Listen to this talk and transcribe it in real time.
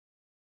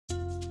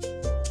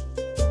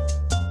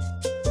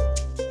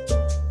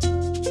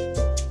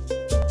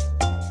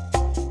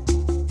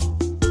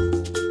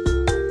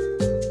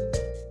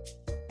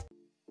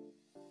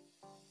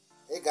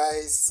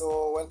guys,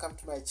 so welcome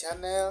to my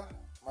channel.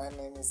 My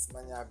name is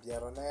Manya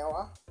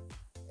Biaronewa.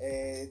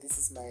 This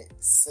is my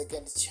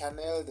second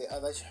channel. The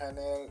other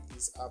channel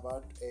is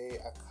about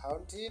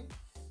accounting.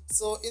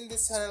 So in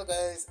this channel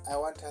guys, I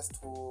want us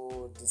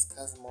to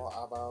discuss more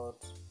about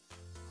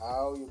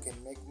how you can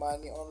make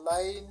money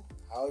online,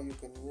 how you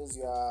can use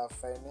your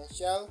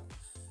financial,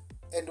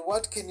 and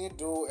what can you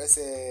do as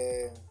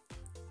a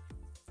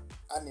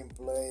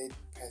unemployed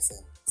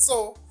person.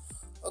 So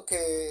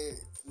okay,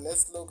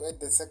 let's look at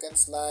the second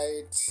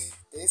slide.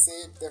 They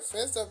say the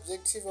first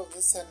objective of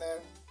this channel,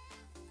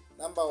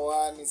 number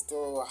one, is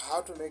to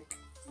how to make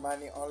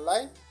money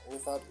online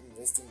without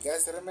investing.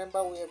 Guys,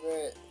 remember we have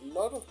a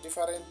lot of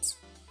different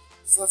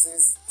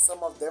sources.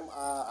 Some of them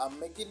are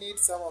making it,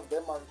 some of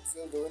them are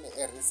still doing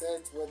a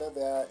research whether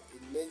they are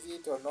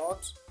legit or not,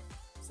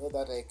 so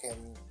that I can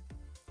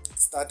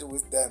start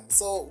with them.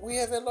 So we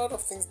have a lot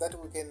of things that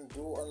we can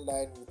do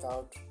online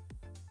without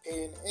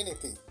paying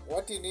anything.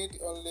 What you need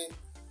only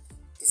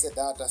is a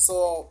data.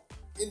 So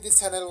in this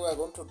channel we are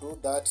going to do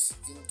that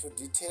into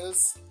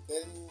details.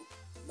 Then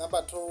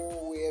number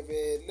two, we have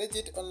a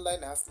legit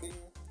online hustling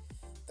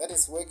that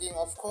is working.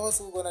 Of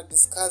course, we're gonna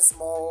discuss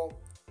more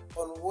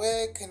on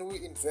where can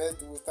we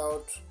invest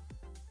without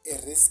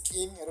a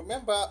risking.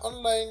 Remember,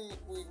 online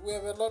we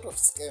have a lot of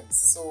scams,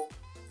 so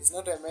it's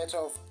not a matter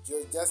of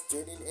just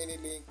joining any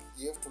link.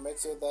 You have to make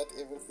sure that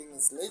everything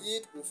is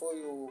legit before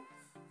you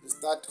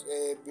start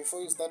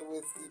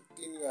with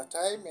it in your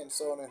time, and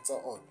so on and so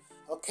on.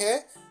 Okay,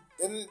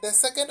 then the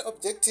second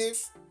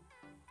objective,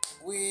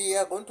 we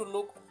are going to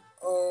look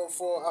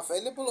for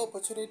available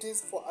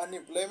opportunities for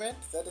unemployment.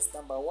 That is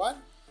number one.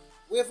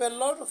 We have a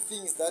lot of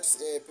things that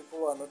people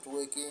who are not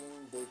working,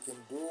 they can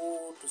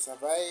do to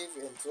survive,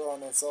 and so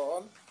on and so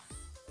on.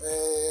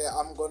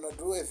 I'm gonna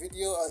do a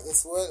video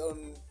as well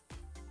on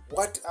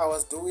what I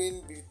was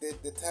doing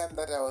the time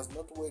that I was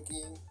not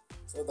working,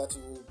 so that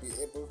you will be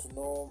able to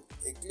know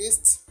at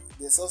least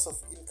the source of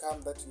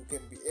income that you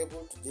can be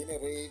able to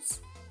generate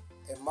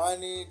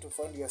money to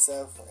fund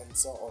yourself and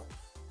so on.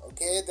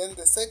 Okay, then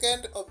the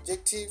second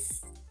objective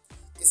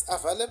is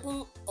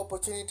available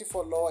opportunity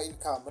for lower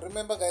income.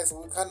 Remember guys,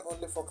 we can't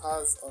only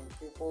focus on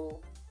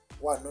people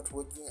who are not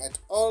working at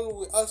all.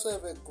 We also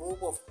have a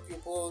group of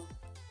people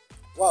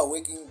who are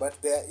working but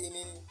they are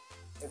earning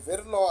a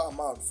very low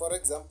amount. For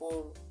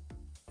example,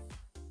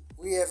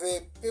 we have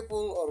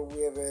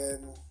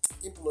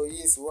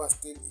employees who are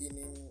still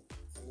earning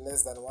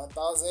less than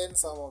 1,000.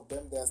 Some of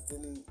them, they are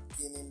still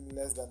earning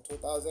less than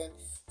 2,000.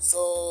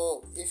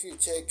 So if you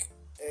check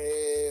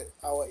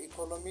our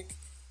economic,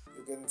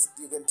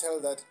 you can tell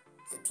that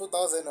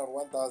 2,000 or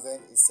 1,000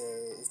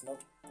 is not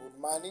good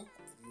money.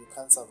 You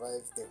can't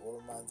survive the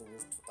whole month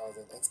with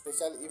 2,000,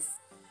 especially if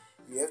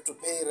you have to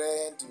pay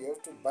rent, you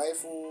have to buy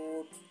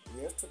food,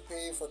 you have to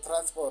pay for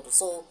transport.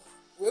 So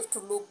we have to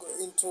look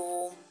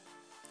into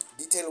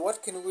detail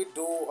what can we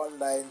do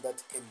online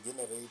that can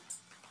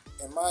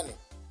generate money.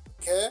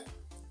 Okay,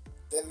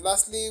 then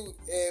lastly,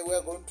 we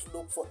are going to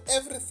look for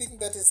everything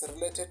that is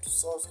related to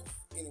source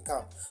of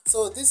income.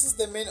 So this is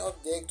the main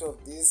object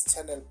of this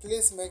channel.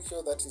 Please make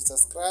sure that you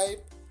subscribe.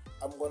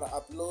 I'm gonna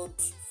upload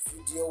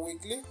video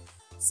weekly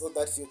so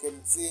that you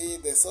can see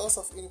the source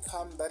of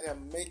income that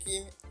I'm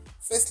making.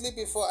 Firstly,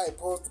 before I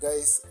post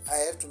guys, I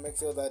have to make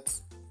sure that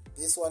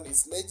this one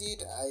is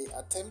legit. I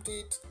attempt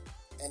it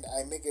and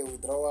I make a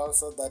withdrawal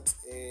so that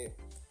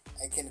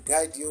I can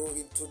guide you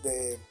into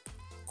the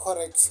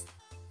correct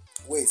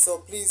way. So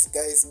please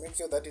guys, make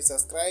sure that you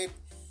subscribe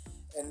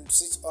and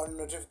switch on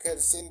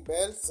notification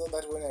bell so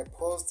that when I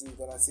post, you're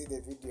gonna see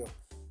the video.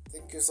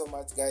 Thank you so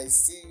much guys.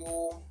 See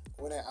you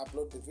when I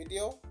upload the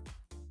video.